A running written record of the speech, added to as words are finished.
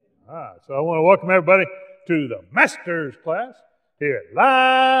right. So I want to welcome everybody to the Master's class here at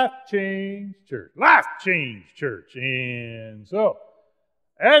LifeChange Church. LifeChange Church. And so,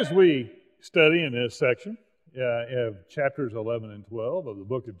 as we study in this section of chapters 11 and 12 of the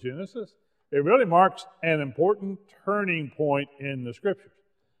book of Genesis, it really marks an important turning point in the Scriptures.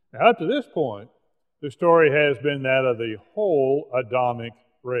 Now, up to this point, the story has been that of the whole Adamic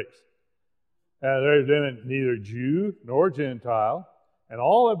race. There's been neither Jew nor Gentile, and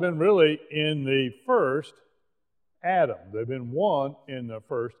all have been really in the first Adam. They've been one in the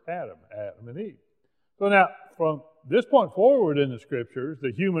first Adam and Eve. So now, from this point forward in the Scriptures,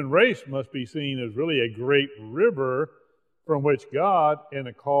 the human race must be seen as really a great river from which God, in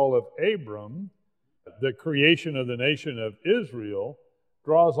the call of Abram, the creation of the nation of Israel,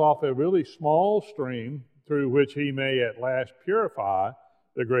 draws off a really small stream through which he may at last purify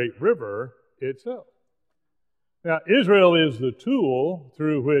the great river itself. Now, Israel is the tool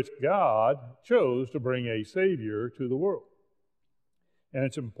through which God chose to bring a Savior to the world. And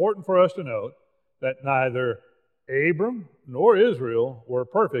it's important for us to note that neither Abram nor Israel were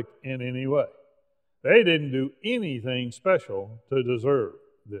perfect in any way. They didn't do anything special to deserve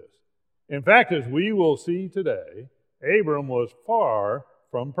this. In fact, as we will see today, Abram was far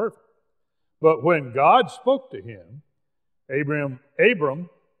from perfect. But when God spoke to him, Abram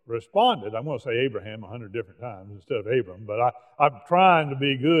responded. I'm going to say Abraham 100 different times instead of Abram, but I'm trying to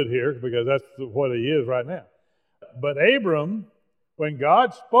be good here because that's what he is right now. But Abram, when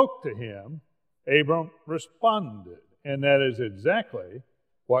God spoke to him, Abram responded, and that is exactly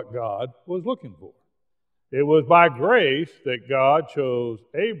what God was looking for. It was by grace that God chose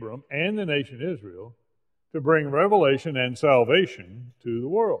Abram and the nation Israel to bring revelation and salvation to the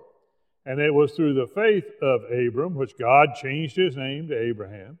world. And it was through the faith of Abram, which God changed his name to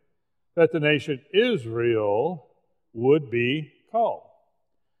Abraham, that the nation Israel would be called.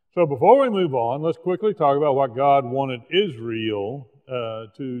 So before we move on, let's quickly talk about what God wanted Israel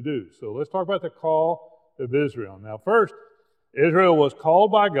to do. So let's talk about the call of Israel. Now first, Israel was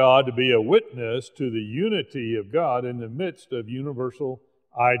called by God to be a witness to the unity of God in the midst of universal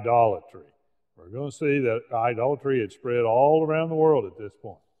idolatry. We're going to see that idolatry had spread all around the world at this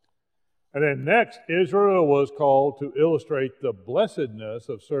point. And then next, Israel was called to illustrate the blessedness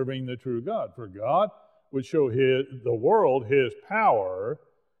of serving the true God. For God would show the world His power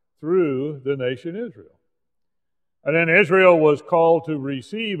through the nation Israel. And then Israel was called to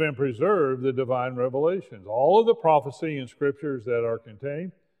receive and preserve the divine revelations. All of the prophecy and scriptures that are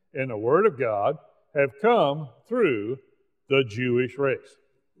contained in the Word of God have come through the Jewish race.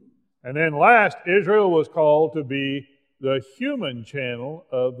 And then last, Israel was called to be the human channel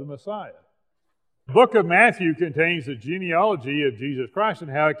of the Messiah. The book of Matthew contains the genealogy of Jesus Christ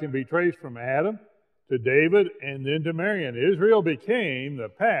and how it can be traced from Adam to David and then to Mary. And Israel became the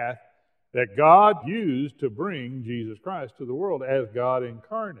path that God used to bring Jesus Christ to the world as God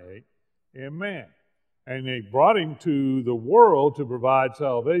incarnate in man. And He brought Him to the world to provide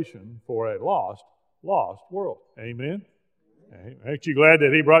salvation for a lost world. Amen? Aren't you glad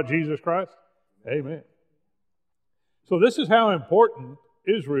that He brought Jesus Christ? Amen. So this is how important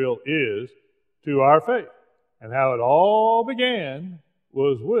Israel is to our faith. And how it all began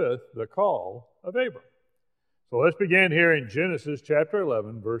was with the call of Abram. So let's begin here in Genesis chapter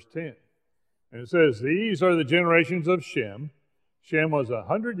 11, verse 10. And it says, "These are the generations of Shem. Shem was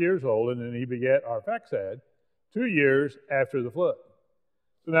 100 years old, and then he begat Arphaxad 2 years after the flood."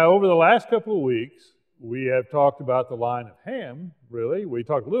 So now over the last couple of weeks, we have talked about the line of Ham, really. We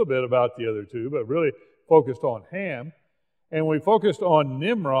talked a little bit about the other two, but really focused on Ham. And we focused on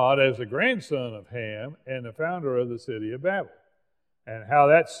Nimrod as the grandson of Ham and the founder of the city of Babel, and how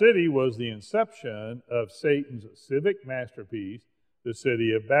that city was the inception of Satan's civic masterpiece, the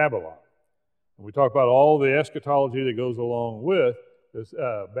city of Babylon. And we talked about all the eschatology that goes along with this,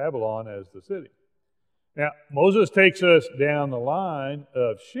 Babylon as the city. Now, Moses takes us down the line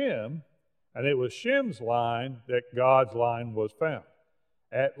of Shem, and it was Shem's line that God's line was found.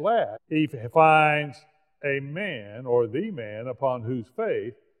 At last, he finds a man, or the man, upon whose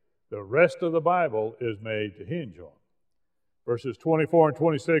faith the rest of the Bible is made to hinge on. Verses 24 and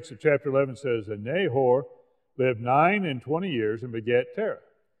 26 of chapter 11 says, "And Nahor lived 29 years and begat Terah.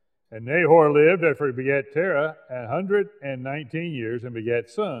 And Nahor lived, after he begat Terah, 119 years and begat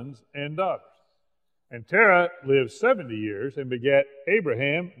sons and daughters. And Terah lived 70 years and begat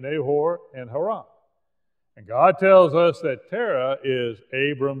Abraham, Nahor, and Haran." And God tells us that Terah is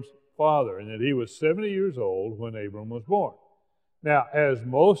Abram's father, and that he was 70 years old when Abram was born. Now, as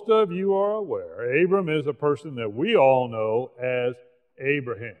most of you are aware, Abram is a person that we all know as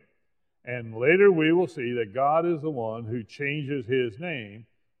Abraham. And later we will see that God is the one who changes his name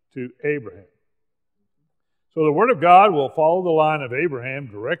to Abraham. So the Word of God will follow the line of Abraham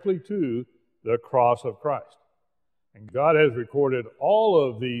directly to the cross of Christ. And God has recorded all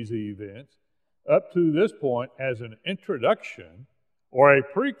of these events up to this point as an introduction or a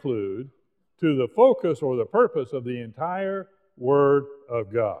prelude to the focus or the purpose of the entire Word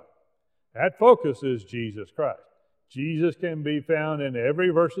of God. That focus is Jesus Christ. Jesus can be found in every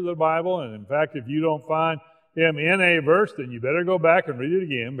verse of the Bible, and in fact, if you don't find him in a verse, then you better go back and read it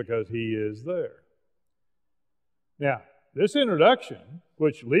again because he is there. Now, this introduction,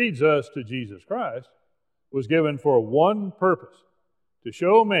 which leads us to Jesus Christ, was given for one purpose: to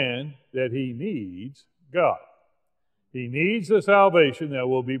show man that he needs God. He needs the salvation that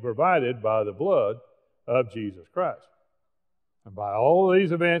will be provided by the blood of Jesus Christ. And by all of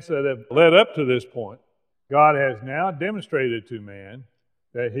these events that have led up to this point, God has now demonstrated to man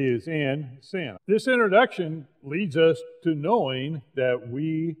that he is in sin. This introduction leads us to knowing that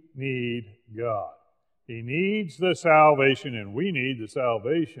we need God. He needs the salvation, and we need the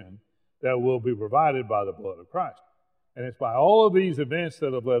salvation that will be provided by the blood of Christ. And it's by all of these events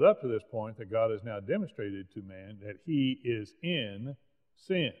that have led up to this point that God has now demonstrated to man that he is in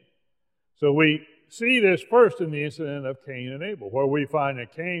sin. So we see this first in the incident of Cain and Abel, where we find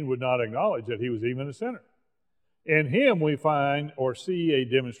that Cain would not acknowledge that he was even a sinner. In him we find or see a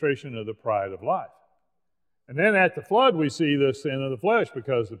demonstration of the pride of life. And then at the flood we see the sin of the flesh,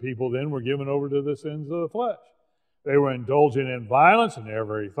 because the people then were given over to the sins of the flesh. They were indulging in violence, and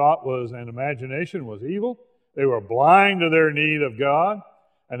every thought was and imagination was evil. They were blind to their need of God,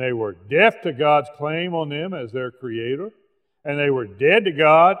 and they were deaf to God's claim on them as their creator. And they were dead to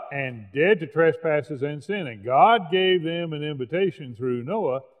God and dead to trespasses and sin. And God gave them an invitation through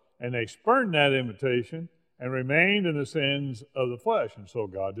Noah, and they spurned that invitation and remained in the sins of the flesh. And so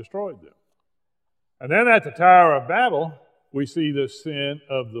God destroyed them. And then at the Tower of Babel, we see the sin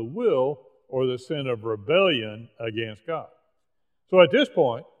of the will, or the sin of rebellion against God. So at this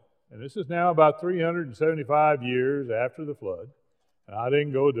point, and this is now about 375 years after the flood, and I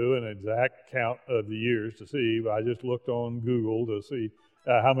didn't go do an exact count of the years to see, but I just looked on Google to see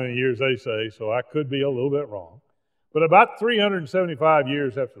how many years they say, so I could be a little bit wrong. But about 375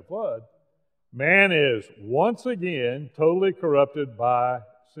 years after the flood, man is once again totally corrupted by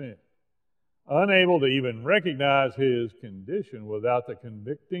sin, unable to even recognize his condition without the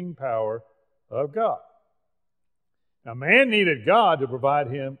convicting power of God. Now, man needed God to provide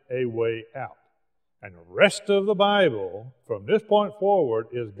him a way out. And the rest of the Bible, from this point forward,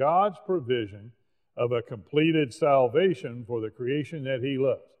 is God's provision of a completed salvation for the creation that he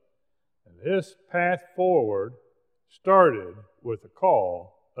loves. And this path forward started with the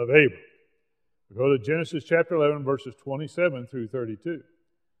call of Abram. We go to Genesis chapter 11, verses 27 through 32.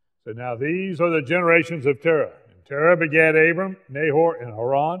 So now these are the generations of Terah. And Terah begat Abram, Nahor, and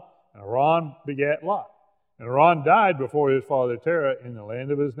Haran. And Haran begat Lot. And Haran died before his father Terah in the land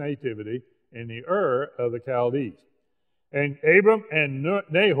of his nativity, in the Ur of the Chaldees. And Abram and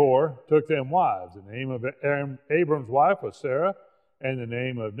Nahor took them wives. The name of Abram's wife was Sarah, and the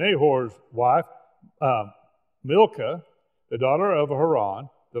name of Nahor's wife, Milcah, the daughter of Haran,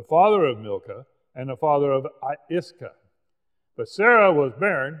 the father of Milcah, and the father of Iscah. But Sarah was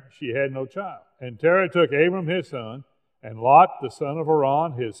barren, she had no child. And Terah took Abram his son, and Lot the son of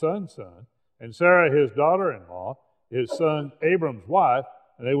Haran, his son's son, and Sarah his daughter-in-law, his son Abram's wife,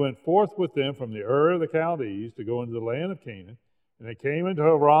 and they went forth with them from the Ur of the Chaldees to go into the land of Canaan. And they came into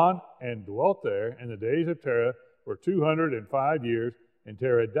Haran and dwelt there, and the days of Terah were 205 years, and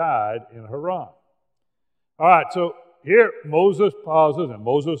Terah died in Haran. All right, so here Moses pauses, and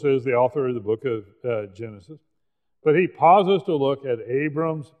Moses is the author of the book of Genesis, but he pauses to look at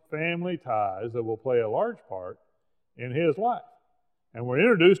Abram's family ties that will play a large part in his life. And we're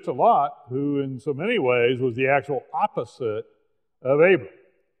introduced to Lot, who in so many ways was the actual opposite of Abram.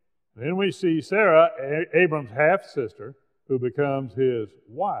 Then we see Sarah, Abram's half-sister, who becomes his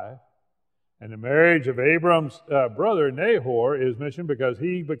wife. And the marriage of Abram's brother Nahor is mentioned because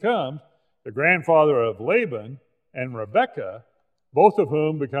he becomes the grandfather of Laban and Rebekah, both of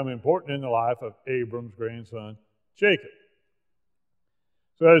whom become important in the life of Abram's grandson Jacob.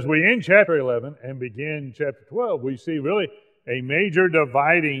 So as we end chapter 11 and begin chapter 12, we see really a major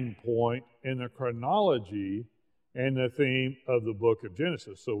dividing point in the chronology and the theme of the book of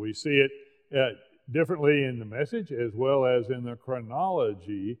Genesis. So we see it differently in the message as well as in the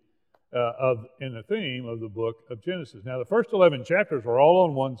chronology in the theme of the book of Genesis. Now, the first 11 chapters are all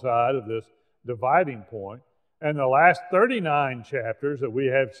on one side of this dividing point, and the last 39 chapters that we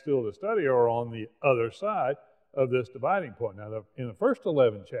have still to study are on the other side of this dividing point. Now, in the first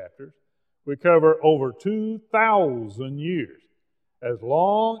 11 chapters, we cover over 2,000 years as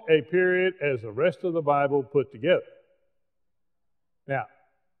long a period as the rest of the Bible put together. Now,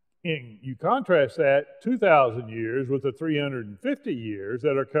 you contrast that 2,000 years with the 350 years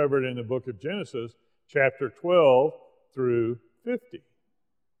that are covered in the book of Genesis, chapter 12 through 50.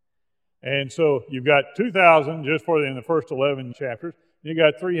 And so you've got 2,000 just in the first 11 chapters. You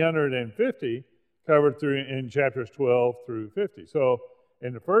got 350 covered through in chapters 12 through 50. So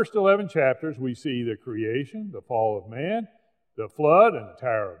in the first 11 chapters, we see the creation, the fall of man, the flood, and the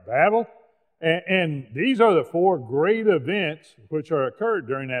Tower of Babel. And these are the four great events which are occurred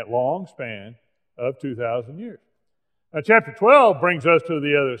during that long span of 2,000 years. Now, chapter 12 brings us to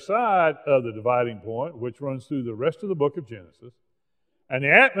the other side of the dividing point, which runs through the rest of the book of Genesis. And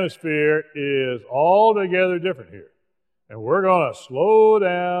the atmosphere is altogether different here. And we're going to slow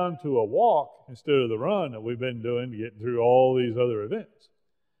down to a walk instead of the run that we've been doing to get through all these other events.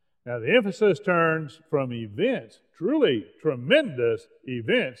 Now, the emphasis turns from events, truly tremendous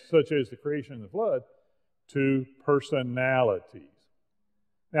events, such as the creation and the flood, to personalities.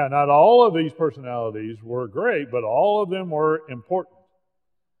 Now, not all of these personalities were great, but all of them were important.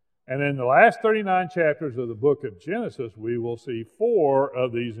 And in the last 39 chapters of the book of Genesis, we will see 4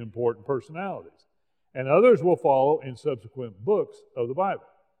 of these important personalities. And others will follow in subsequent books of the Bible.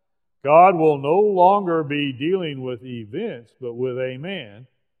 God will no longer be dealing with events, but with a man.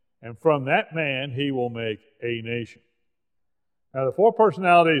 And from that man, he will make a nation. Now, the 4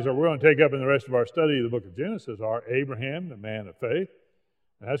 personalities that we're going to take up in the rest of our study of the book of Genesis are Abraham, the man of faith.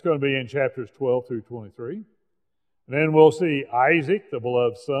 And that's going to be in chapters 12 through 23. And then we'll see Isaac, the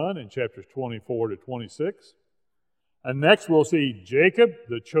beloved son, in chapters 24 to 26. And next we'll see Jacob,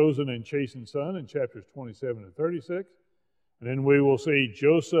 the chosen and chastened son, in chapters 27 to 36. And then we will see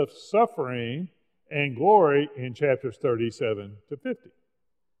Joseph's suffering and glory in chapters 37 to 50.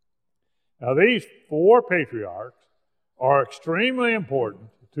 Now, these 4 patriarchs are extremely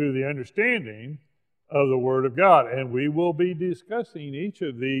important to the understanding of the Word of God, and we will be discussing each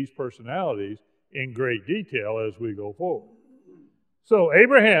of these personalities in great detail as we go forward. So,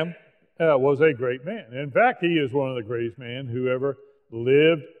 Abraham was a great man. In fact, he is one of the greatest men who ever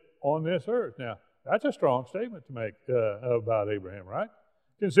lived on this earth. Now, that's a strong statement to make about Abraham, right?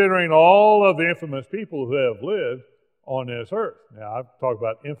 Considering all of the infamous people who have lived on this earth. Now, I've talked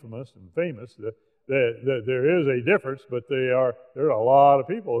about infamous and famous. There is a difference, but there are a lot of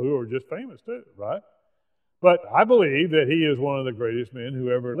people who are just famous too, right? But I believe that he is one of the greatest men who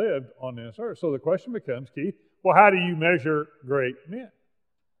ever lived on this earth. So the question becomes, Keith, well, how do you measure great men?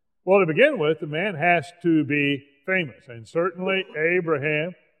 Well, to begin with, the man has to be famous, and certainly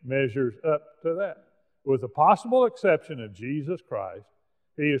Abraham measures up to that. With the possible exception of Jesus Christ,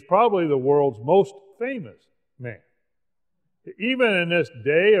 he is probably the world's most famous man. Even in this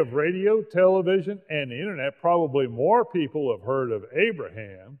day of radio, television, and the internet, probably more people have heard of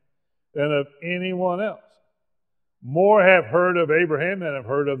Abraham than of anyone else. More have heard of Abraham than have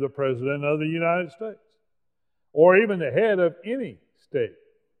heard of the President of the United States, or even the head of any state,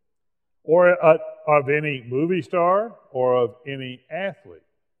 or of any movie star, or of any athlete.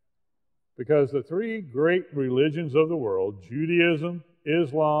 Because the 3 great religions of the world, Judaism,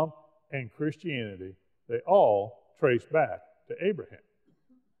 Islam, and Christianity, they all trace back to Abraham.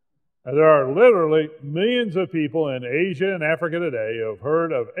 Now, there are literally millions of people in Asia and Africa today who have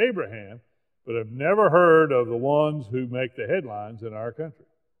heard of Abraham, but have never heard of the ones who make the headlines in our country.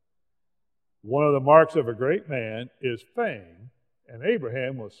 One of the marks of a great man is fame, and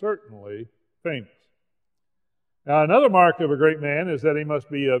Abraham was certainly famous. Now, another mark of a great man is that he must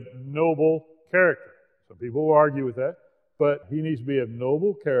be of noble character. Some people will argue with that, but he needs to be of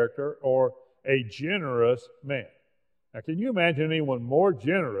noble character or a generous man. Now, can you imagine anyone more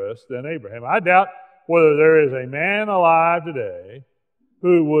generous than Abraham? I doubt whether there is a man alive today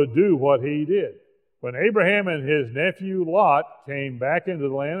who would do what he did. When Abraham and his nephew Lot came back into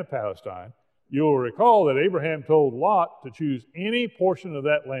the land of Palestine, you'll recall that Abraham told Lot to choose any portion of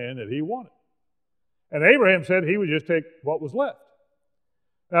that land that he wanted. And Abraham said he would just take what was left.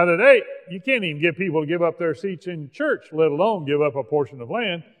 Now today, you can't even get people to give up their seats in church, let alone give up a portion of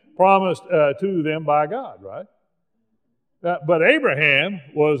land promised to them by God, right? But Abraham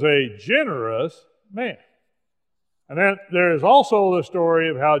was a generous man. And then there is also the story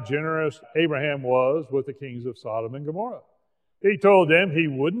of how generous Abraham was with the kings of Sodom and Gomorrah. He told them he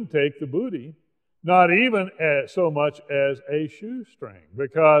wouldn't take the booty, not even so much as a shoestring,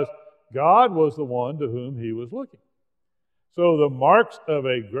 because God was the one to whom he was looking. So the marks of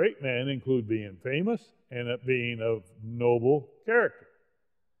a great man include being famous and being of noble character.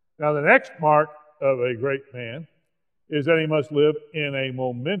 Now the next mark of a great man is that he must live in a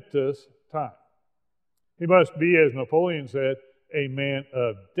momentous time. He must be, as Napoleon said, a man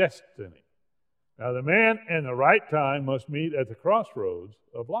of destiny. Now, the man and the right time must meet at the crossroads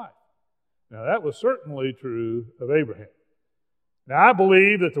of life. Now, that was certainly true of Abraham. Now, I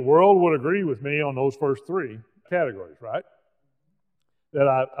believe that the world would agree with me on those first three categories, right, that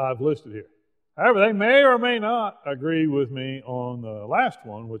I've listed here. However, they may or may not agree with me on the last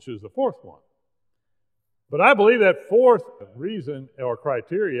one, which is the fourth one. But I believe that fourth reason or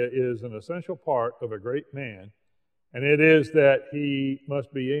criteria is an essential part of a great man, and it is that he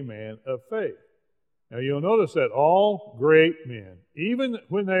must be a man of faith. Now, you'll notice that all great men, even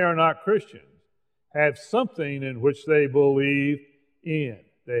when they are not Christians, have something in which they believe in.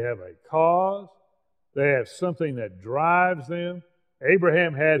 They have a cause. They have something that drives them.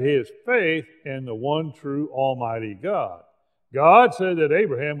 Abraham had his faith in the one true Almighty God. God said that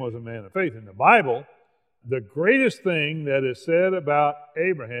Abraham was a man of faith. In the Bible, the greatest thing that is said about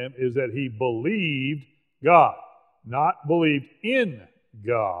Abraham is that he believed God. Not believed in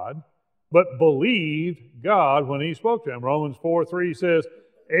God, but believed God when he spoke to him. Romans 4:3 says,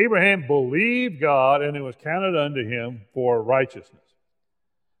 Abraham believed God, and it was counted unto him for righteousness.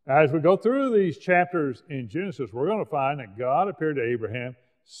 Now, as we go through these chapters in Genesis, we're going to find that God appeared to Abraham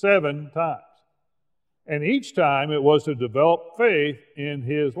 7 times. And each time it was to develop faith in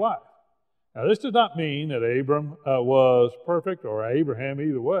his life. Now, this does not mean that Abram was perfect, or Abraham,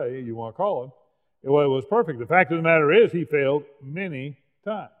 either way you want to call him. It was perfect. The fact of the matter is he failed many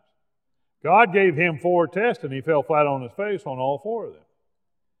times. God gave him 4 tests, and he fell flat on his face on all 4 of them.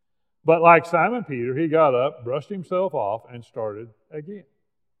 But like Simon Peter, he got up, brushed himself off, and started again.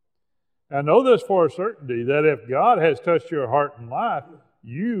 Now, know this for a certainty, that if God has touched your heart and life,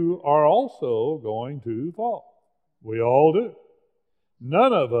 you are also going to fall. We all do.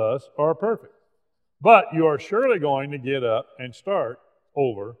 None of us are perfect. But you are surely going to get up and start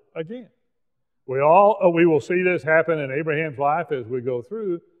over again. We will see this happen in Abraham's life as we go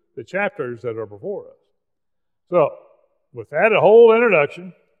through the chapters that are before us. So, with that whole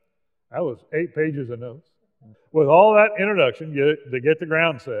introduction, that was 8 pages of notes. With all that introduction, to get the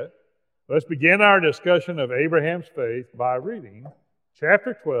ground set, let's begin our discussion of Abraham's faith by reading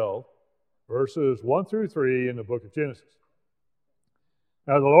chapter 12, verses 1 through 3 in the book of Genesis.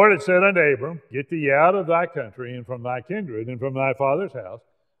 Now the Lord had said unto Abram, Get thee out of thy country, and from thy kindred, and from thy father's house,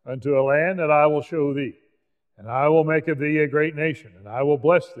 unto a land that I will show thee. And I will make of thee a great nation, and I will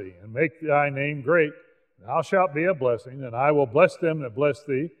bless thee, and make thy name great. And thou shalt be a blessing, and I will bless them that bless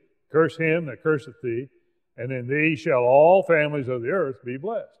thee, curse him that curseth thee, and in thee shall all families of the earth be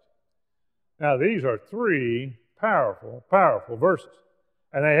blessed. Now these are 3 powerful, powerful verses.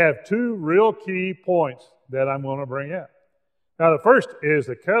 And they have 2 real key points that I'm going to bring out. Now the first is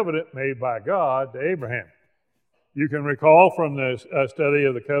the covenant made by God to Abraham. You can recall from the study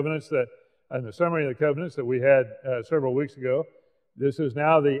of the covenants and the summary of the covenants that we had several weeks ago, this is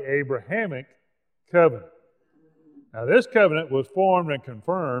now the Abrahamic covenant. Now this covenant was formed and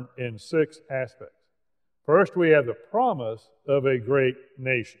confirmed in 6 aspects. First, we have the promise of a great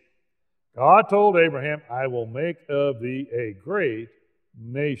nation. God told Abraham, I will make of thee a great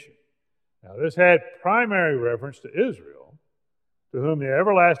nation. Now this had primary reference to Israel, to whom the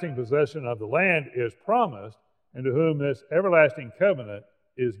everlasting possession of the land is promised, and to whom this everlasting covenant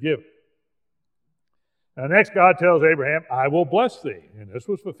is given. Now next, God tells Abraham, I will bless thee. And this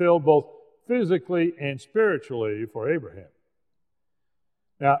was fulfilled both physically and spiritually for Abraham.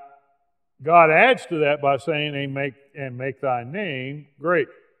 Now, God adds to that by saying, and make thy name great.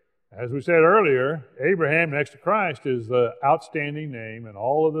 As we said earlier, Abraham next to Christ is the outstanding name in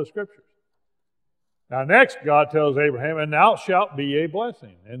all of the Scriptures. Now next, God tells Abraham, and thou shalt be a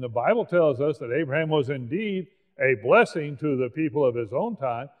blessing. And the Bible tells us that Abraham was indeed a blessing to the people of his own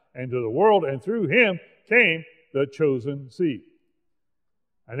time and to the world, and through him came the chosen seed.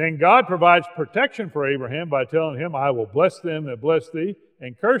 And then God provides protection for Abraham by telling him, I will bless them that bless thee,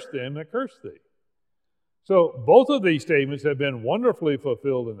 and curse them that curse thee. So both of these statements have been wonderfully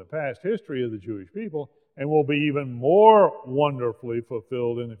fulfilled in the past history of the Jewish people, and will be even more wonderfully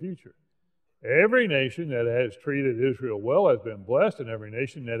fulfilled in the future. Every nation that has treated Israel well has been blessed, and every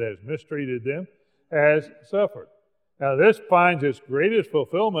nation that has mistreated them has suffered. Now this finds its greatest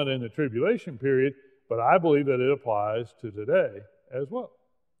fulfillment in the tribulation period, but I believe that it applies to today as well.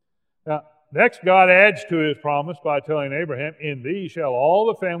 Now, next, God adds to his promise by telling Abraham, in thee shall all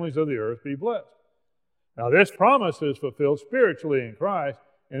the families of the earth be blessed. Now, this promise is fulfilled spiritually in Christ,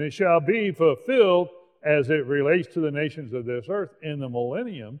 and it shall be fulfilled as it relates to the nations of this earth in the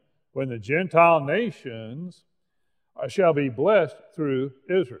millennium, when the Gentile nations shall be blessed through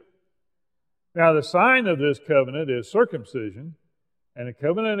Israel. Now, the sign of this covenant is circumcision, and the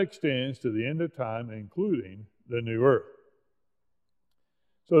covenant extends to the end of time, including the new earth.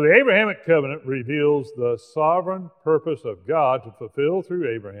 So the Abrahamic covenant reveals the sovereign purpose of God to fulfill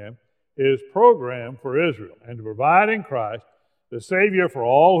through Abraham His program for Israel and to provide in Christ the Savior for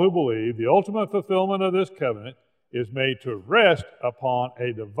all who believe. The ultimate fulfillment of this covenant is made to rest upon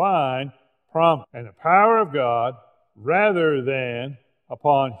a divine promise and the power of God rather than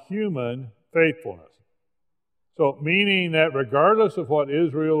upon human faithfulness. So, meaning that regardless of what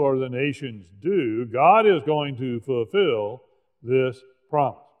Israel or the nations do, God is going to fulfill this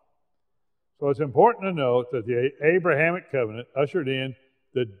promise. So it's important to note that the Abrahamic covenant ushered in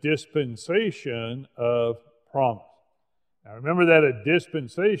the dispensation of promise. Now remember that a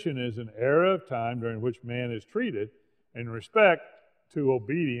dispensation is an era of time during which man is treated in respect to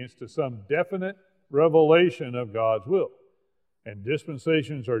obedience to some definite revelation of God's will. And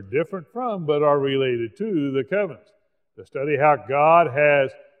dispensations are different from, but are related to, the covenants. To study how God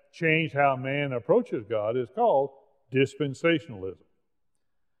has changed how man approaches God is called dispensationalism.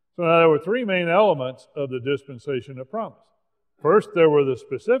 So now there were three main elements of the dispensation of promise. First, there were the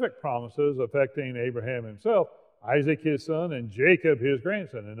specific promises affecting Abraham himself, Isaac his son, and Jacob his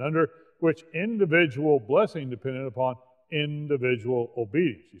grandson, and under which individual blessing depended upon individual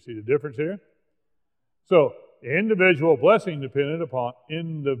obedience. You see the difference here? So, individual blessing depended upon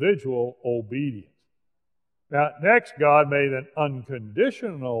individual obedience. Now, next, God made an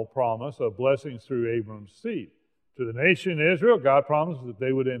unconditional promise of blessings through Abram's seed. To the nation Israel, God promised that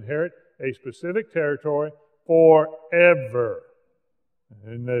they would inherit a specific territory forever.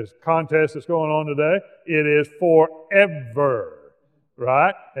 In this contest that's going on today, it is forever.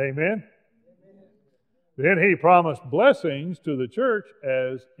 Right? Amen? Then He promised blessings to the church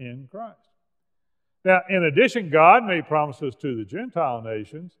as in Christ. Now, in addition, God made promises to the Gentile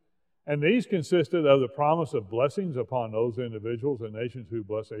nations, and these consisted of the promise of blessings upon those individuals and nations who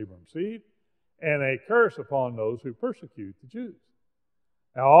bless Abram's seed, and a curse upon those who persecute the Jews.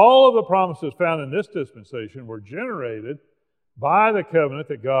 Now, all of the promises found in this dispensation were generated by the covenant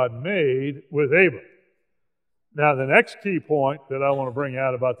that God made with Abram. Now, the next key point that I want to bring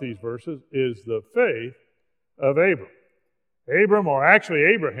out about these verses is the faith of Abram. Abram, or actually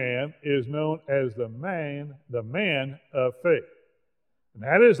Abraham, is known as the man of faith. And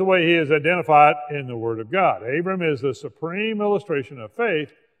that is the way he is identified in the Word of God. Abram is the supreme illustration of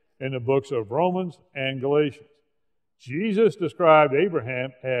faith in the books of Romans and Galatians. Jesus described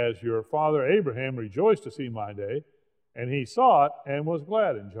Abraham as, "Your father Abraham rejoiced to see my day, and he saw it and was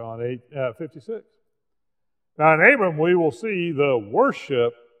glad," in John 8:56. Now in Abram we will see the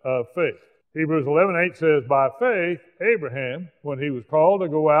worship of faith. Hebrews 11:8 says, "By faith Abraham, when he was called to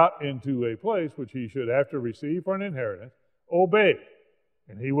go out into a place which he should after receive for an inheritance, obeyed.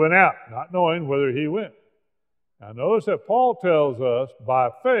 And he went out, not knowing whither he went." Now notice that Paul tells us, by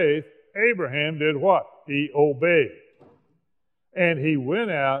faith, Abraham did what? He obeyed. And he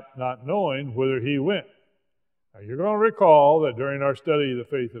went out, not knowing whither he went. Now you're going to recall that during our study of the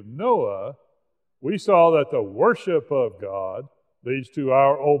faith of Noah, we saw that the worship of God leads to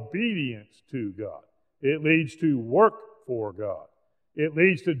our obedience to God. It leads to work for God. It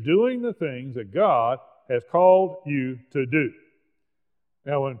leads to doing the things that God has called you to do.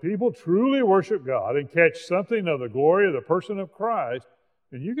 Now, when people truly worship God and catch something of the glory of the person of Christ,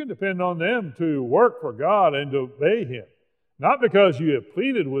 then you can depend on them to work for God and to obey Him. Not because you have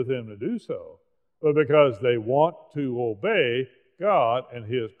pleaded with them to do so, but because they want to obey God and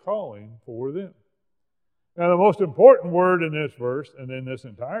His calling for them. Now, the most important word in this verse and in this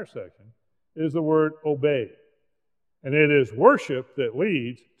entire section is the word obey. And it is worship that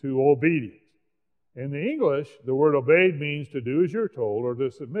leads to obedience. In the English, the word obeyed means to do as you're told or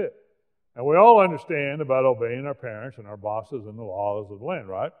to submit. And we all understand about obeying our parents and our bosses and the laws of the land,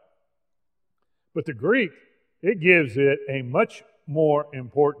 right? But the Greek, it gives it a much more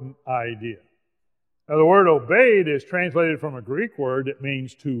important idea. Now, the word obeyed is translated from a Greek word that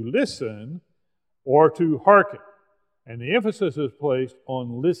means to listen or to hearken. And the emphasis is placed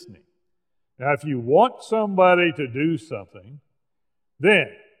on listening. Now, if you want somebody to do something, then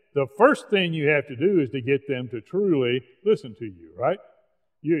the first thing you have to do is to get them to truly listen to you, right?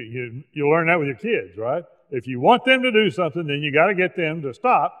 You learn that with your kids, right? If you want them to do something, then you got to get them to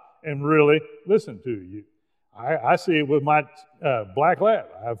stop and really listen to you. I see it with my black lab.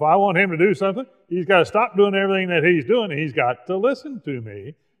 If I want him to do something, he's got to stop doing everything that he's doing, and he's got to listen to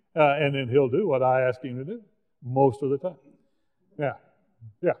me, and then he'll do what I ask him to do most of the time. Yeah.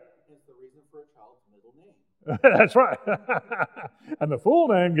 It's the reason for a child's middle name. That's right. And the full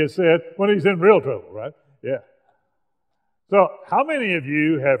name gets said when he's in real trouble, right? Yeah. So, how many of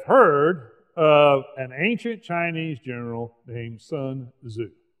you have heard of an ancient Chinese general named Sun Tzu?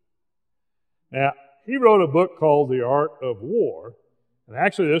 Now, he wrote a book called The Art of War, And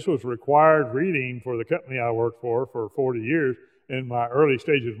actually, this was required reading for the company I worked for 40 years in my early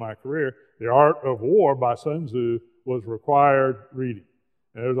stages of my career. The Art of War by Sun Tzu was required reading.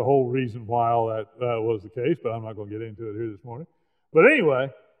 And there's a whole reason why all that was the case, but I'm not going to get into it here this morning. But anyway,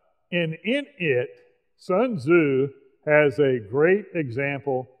 in it, Sun Tzu has a great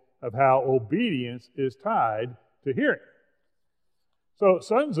example of how obedience is tied to hearing. So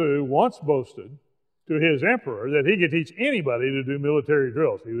Sun Tzu once boasted to his emperor that he could teach anybody to do military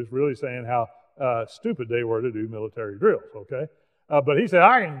drills. He was really saying how stupid they were to do military drills, okay? But he said,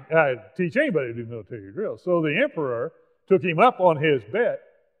 I can teach anybody to do military drills. So the emperor took him up on his bet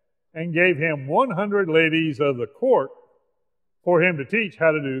and gave him 100 ladies of the court for him to teach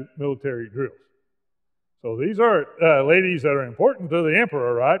how to do military drills. So these are ladies that are important to the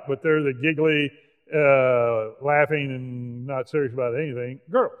emperor, right? But they're the giggly, laughing and not serious about anything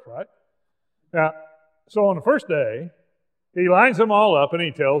girls, right? Now, so on the first day, he lines them all up and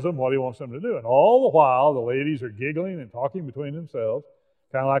he tells them what he wants them to do. And all the while, the ladies are giggling and talking between themselves,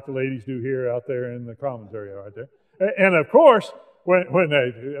 kind of like the ladies do here out there in the commons area right there. And of course, when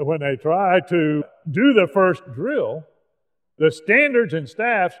they try to do the first drill, the standards and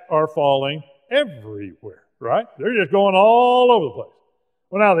staffs are falling everywhere, right? They're just going all over the place.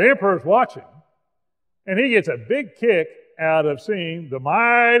 Well, now the emperor's watching, and he gets a big kick out of seeing the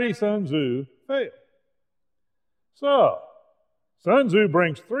mighty Sun Tzu fail. So, Sun Tzu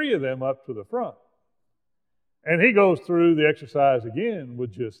brings 3 of them up to the front, and he goes through the exercise again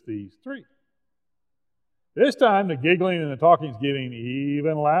with just these 3. This time, the giggling and the talking is getting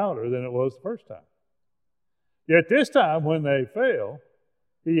even louder than it was the first time. Yet this time, when they fail,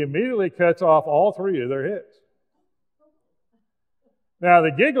 he immediately cuts off all 3 of their heads. Now,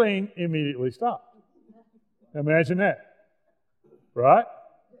 the giggling immediately stopped. Imagine that, right?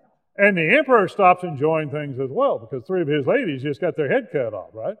 And the emperor stops enjoying things as well because 3 of his ladies just got their head cut off,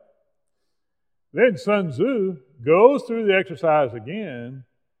 right? Then Sun Tzu goes through the exercise again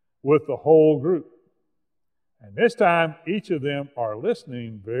with the whole group. And this time, each of them are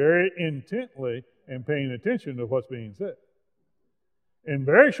listening very intently and paying attention to what's being said. In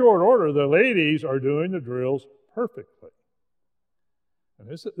very short order, the ladies are doing the drills perfectly.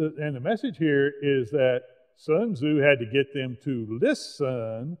 And the message here is that Sun Tzu had to get them to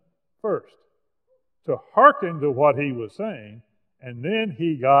listen first, to hearken to what he was saying, and then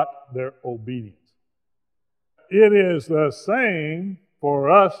he got their obedience. It is the same for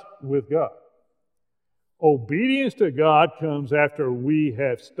us with God. Obedience to God comes after we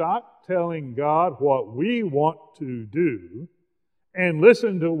have stopped telling God what we want to do and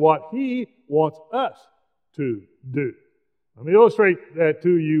listen to what He wants us to do. Let me illustrate that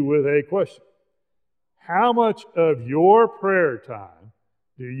to you with a question. How much of your prayer time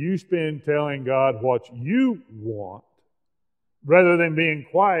do you spend telling God what you want rather than being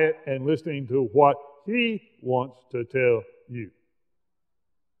quiet and listening to what He wants to tell you?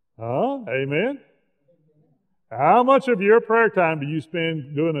 Amen? How much of your prayer time do you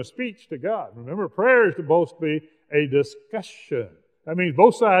spend doing a speech to God? Remember, prayer is supposed to be a discussion. That means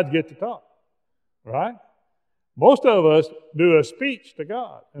both sides get to talk, right? Most of us do a speech to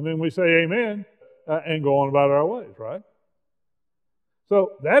God, and then we say amen and go on about our ways, right?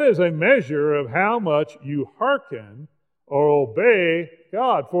 So that is a measure of how much you hearken or obey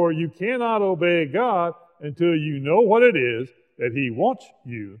God. For you cannot obey God until you know what it is that He wants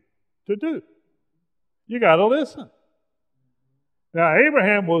you to do. You got to listen. Now,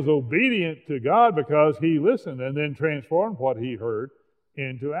 Abraham was obedient to God because he listened and then transformed what he heard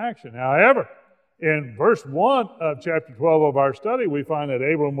into action. However, in verse 1 of chapter 12 of our study, we find that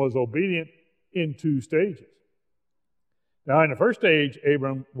Abram was obedient in 2 stages. Now, in the first stage,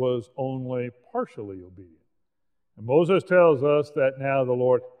 Abram was only partially obedient. And Moses tells us that now the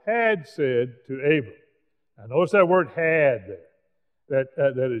Lord had said to Abram. Now, notice that word had there.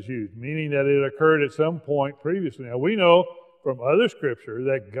 That is used, meaning that it occurred at some point previously. Now, we know from other scripture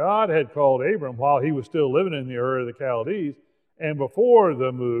that God had called Abram while he was still living in the Ur of the Chaldees and before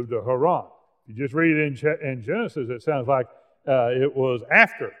the move to Haran. If you just read it in Genesis, it sounds like it was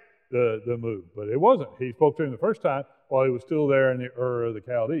after the move, but it wasn't. He spoke to him the first time while he was still there in the Ur of the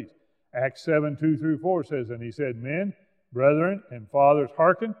Chaldees. Acts 7:2-4 says, and he said, Men, brethren, and fathers,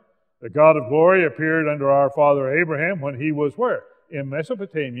 hearken. The God of glory appeared unto our father Abraham when he was where? In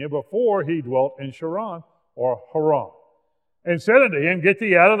Mesopotamia, before he dwelt in Sharon, or Haran, and said unto him, Get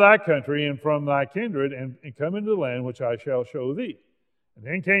thee out of thy country and from thy kindred, and come into the land which I shall show thee. And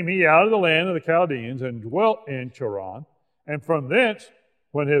then came he out of the land of the Chaldeans, and dwelt in Charan, and from thence,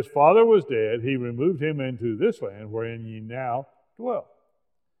 when his father was dead, he removed him into this land wherein ye now dwell.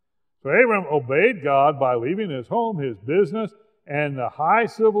 So Abram obeyed God by leaving his home, his business, and the high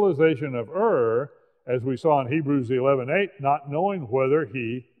civilization of Ur, as we saw in Hebrews 11:8, not knowing whither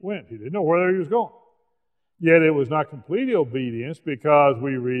he went. He didn't know whether he was going. Yet it was not complete obedience, because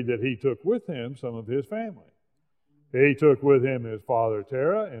we read that he took with him some of his family. He took with him his father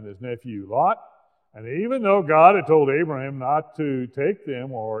Terah and his nephew Lot. And even though God had told Abraham not to take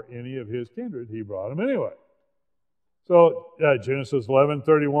them or any of his kindred, he brought them anyway. So Genesis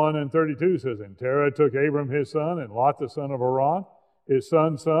 11:31 and 32 says, And Terah took Abram his son, and Lot the son of Haran, his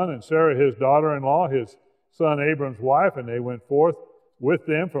son's son, and Sarah his daughter-in-law, his son Abram's wife, and they went forth with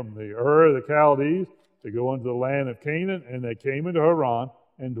them from the Ur of the Chaldees to go into the land of Canaan, and they came into Haran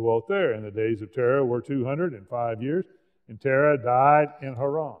and dwelt there. And the days of Terah were 205 years, and Terah died in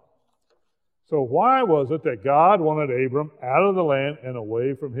Haran. So why was it that God wanted Abram out of the land and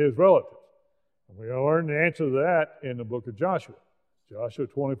away from his relatives? And we learn the answer to that in the book of Joshua. Joshua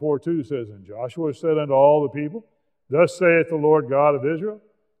 24:2 says, And Joshua said unto all the people, Thus saith the Lord God of Israel,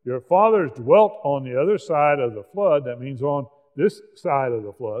 Your fathers dwelt on the other side of the flood, that means on this side of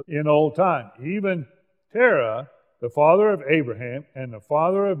the flood, in old time, even Terah, the father of Abraham, and the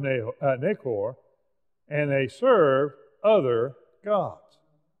father of Nahor, and they served other gods.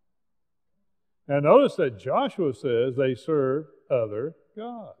 Now notice that Joshua says they served other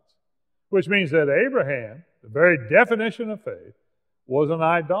gods, which means that Abraham, the very definition of faith, was an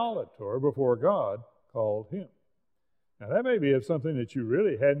idolater before God called him. Now that may be something that you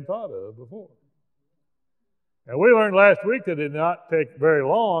really hadn't thought of before. And we learned last week that it did not take very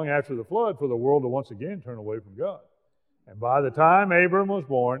long after the flood for the world to once again turn away from God. And by the time Abram was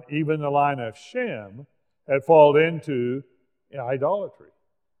born, even the line of Shem had fallen into idolatry.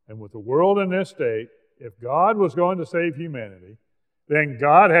 And with the world in this state, if God was going to save humanity, then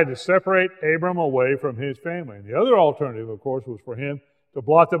God had to separate Abram away from his family. And the other alternative, of course, was for him to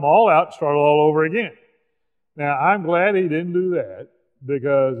blot them all out and start all over again. Now, I'm glad he didn't do that,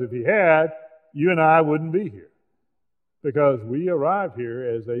 because if he had, you and I wouldn't be here, because we arrived here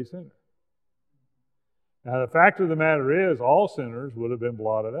as a sinner. Now, the fact of the matter is, all sinners would have been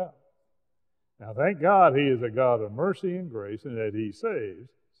blotted out. Now, thank God he is a God of mercy and grace, and that he saves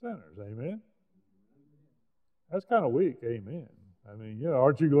sinners. Amen? That's kind of weak. Amen. I mean,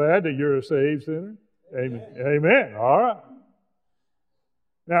 aren't you glad that you're a saved sinner? Amen. Amen. All right.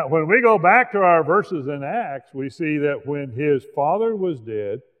 Now, when we go back to our verses in Acts, we see that when his father was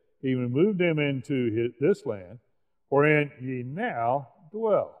dead, he removed him into this land, wherein ye now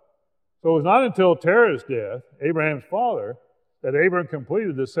dwell. So it was not until Terah's death, Abraham's father, that Abraham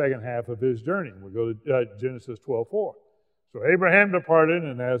completed the second half of his journey. We go to Genesis 12:4. So Abraham departed,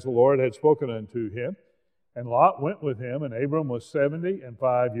 and as the Lord had spoken unto him, and Lot went with him, and Abram was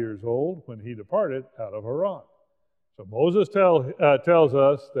 75 years old when he departed out of Haran. So Moses tells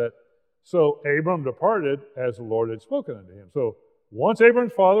us that, so Abram departed as the Lord had spoken unto him. So once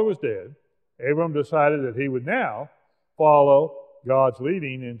Abram's father was dead, Abram decided that he would now follow God's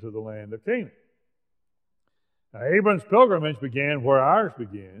leading into the land of Canaan. Now, Abram's pilgrimage began where ours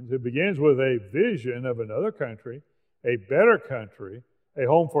begins. It begins with a vision of another country, a better country, a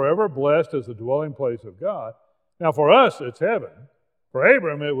home forever blessed as the dwelling place of God. Now, for us, it's heaven. For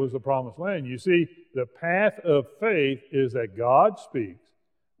Abram, it was the promised land. You see, the path of faith is that God speaks,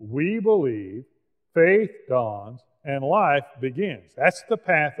 we believe, faith dawns, and life begins. That's the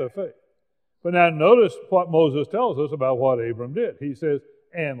path of faith. But now notice what Moses tells us about what Abram did. He says,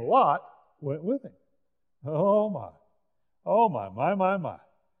 and Lot went with him. Oh my.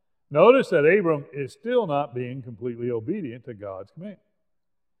 Notice that Abram is still not being completely obedient to God's command.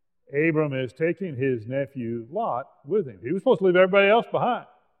 Abram is taking his nephew Lot with him. He was supposed to leave everybody else behind.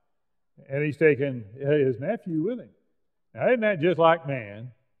 And he's taking his nephew with him. Now, isn't that just like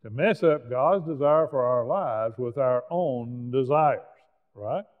man, to mess up God's desire for our lives with our own desires,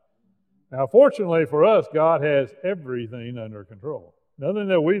 right? Now, fortunately for us, God has everything under control. Nothing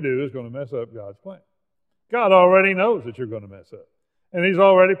that we do is going to mess up God's plan. God already knows that you're going to mess up. And he's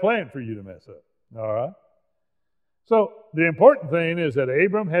already planned for you to mess up. All right? So, the important thing is that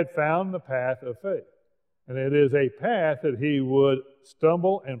Abram had found the path of faith. And it is a path that he would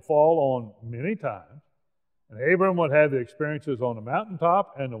stumble and fall on many times. And Abram would have the experiences on the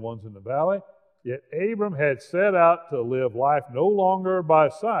mountaintop and the ones in the valley. Yet Abram had set out to live life no longer by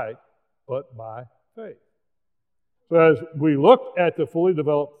sight, but by faith. So as we looked at the fully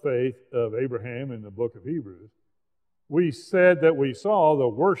developed faith of Abraham in the book of Hebrews, we said that we saw the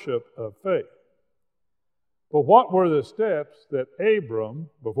worship of faith. But what were the steps that Abram,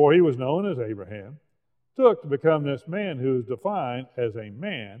 before he was known as Abraham, took to become this man who is defined as a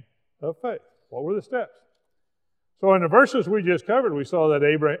man of faith? What were the steps? So in the verses we just covered, we saw that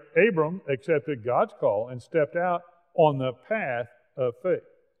Abram accepted God's call and stepped out on the path of faith.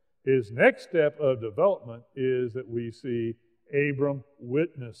 His next step of development is that we see Abram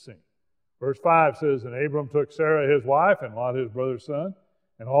witnessing. Verse 5 says, And Abram took Sarah his wife and Lot his brother's son,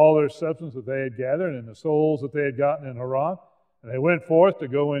 and all their substance that they had gathered, and the souls that they had gotten in Haran, and they went forth to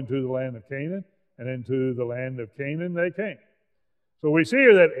go into the land of Canaan, and into the land of Canaan they came. So we see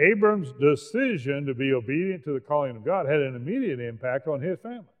here that Abram's decision to be obedient to the calling of God had an immediate impact on his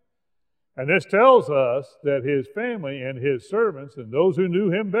family. And this tells us that his family and his servants and those who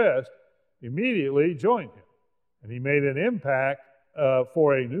knew him best immediately joined him. And he made an impact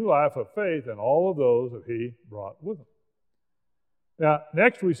for a new life of faith in all of those that he brought with him. Now,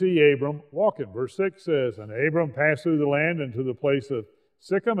 next we see Abram walking. Verse 6 says, And Abram passed through the land into the place of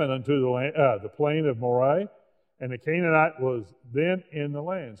Sichem and unto the plain of Moreh, and the Canaanite was then in the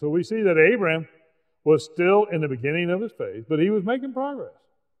land. So we see that Abram was still in the beginning of his faith, but he was making progress.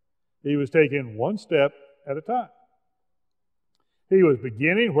 He was taking one step at a time. He was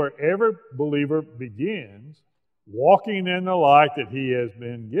beginning where every believer begins, walking in the light that he has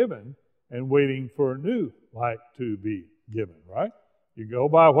been given and waiting for new light to be given, right? You go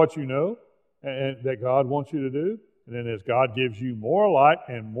by what you know and that God wants you to do, and then as God gives you more light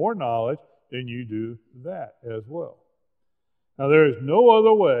and more knowledge, then you do that as well. Now, there is no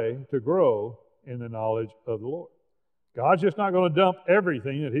other way to grow in the knowledge of the Lord. God's just not going to dump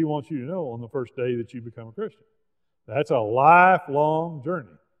everything that he wants you to know on the first day that you become a Christian. That's a lifelong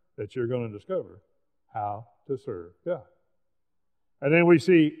journey that you're going to discover how to serve God. And then we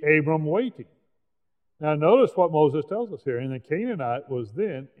see Abram waiting. Now notice what Moses tells us here. And the Canaanite was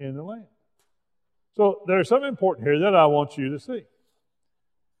then in the land. So there's something important here that I want you to see.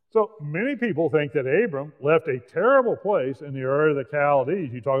 So many people think that Abram left a terrible place in the Ur of the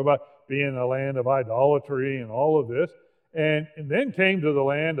Chaldees. You talk about being in the land of idolatry and all of this. And then came to the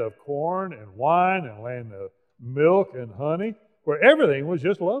land of corn and wine and land of milk and honey, where everything was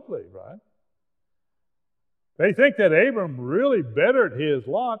just lovely, right? They think that Abram really bettered his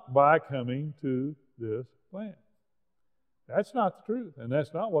lot by coming to this land. That's not the truth, and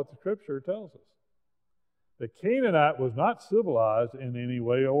that's not what the Scripture tells us. The Canaanite was not civilized in any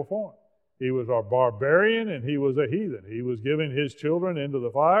way or form. He was a barbarian and he was a heathen. He was giving his children into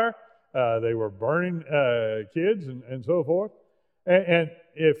the fire. They were burning kids and so forth. And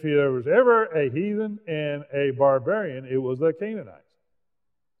if there was ever a heathen and a barbarian, it was the Canaanites.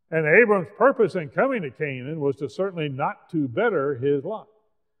 And Abram's purpose in coming to Canaan was to certainly not to better his lot.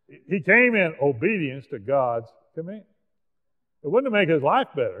 He came in obedience to God's command. It wasn't to make his life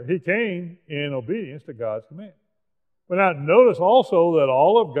better. He came in obedience to God's command. But now notice also that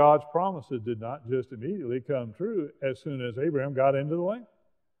all of God's promises did not just immediately come true as soon as Abraham got into the land.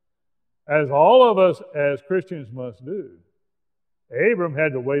 As all of us as Christians must do, Abram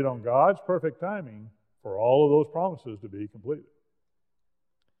had to wait on God's perfect timing for all of those promises to be completed.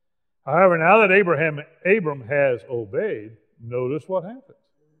 However, now that Abram has obeyed, notice what happens.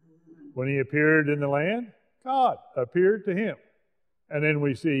 When he appeared in the land, God appeared to him. And then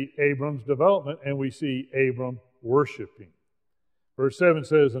we see Abram's development, and we see Abram worshiping. Verse 7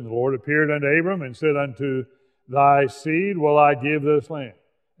 says, And the Lord appeared unto Abram, and said unto thy seed will I give this land.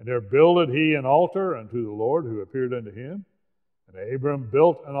 And there builded he an altar unto the Lord who appeared unto him. And Abram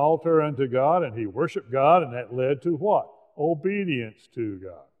built an altar unto God, and he worshiped God, and that led to what? Obedience to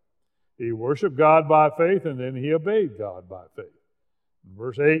God. He worshiped God by faith, and then he obeyed God by faith.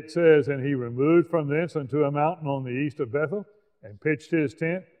 Verse 8 says, And he removed from thence unto a mountain on the east of Bethel, and pitched his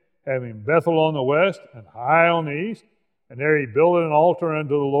tent, having Bethel on the west and Hai on the east. And there he built an altar unto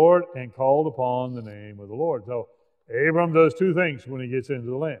the Lord, and called upon the name of the Lord. So Abram does two things when he gets into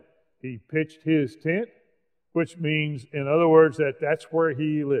the land. He pitched his tent, which means, in other words, that's where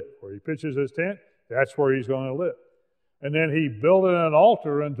he lived. Where he pitches his tent, that's where he's going to live. And then he built an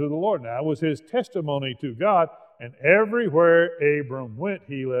altar unto the Lord. Now, it was his testimony to God, and everywhere Abram went,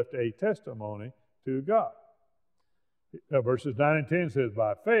 he left a testimony to God. Verses 9 and 10 says,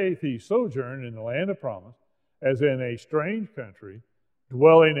 By faith he sojourned in the land of promise, as in a strange country,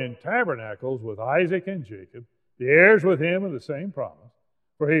 dwelling in tabernacles with Isaac and Jacob, the heirs with him of the same promise.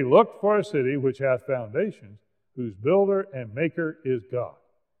 For he looked for a city which hath foundations, whose builder and maker is God.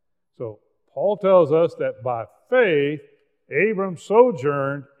 So Paul tells us that by faith, Abram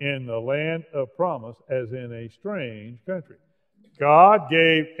sojourned in the land of promise as in a strange country. God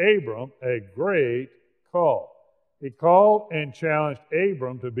gave Abram a great call. He called and challenged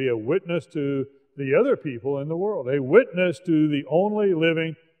Abram to be a witness to the other people in the world, a witness to the only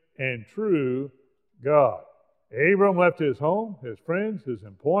living and true God. Abram left his home, his friends, his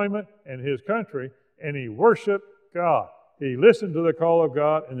employment, and his country, and he worshiped God. He listened to the call of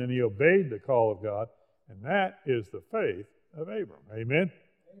God, and then he obeyed the call of God, And that is the faith of Abram. Amen?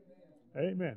 Amen.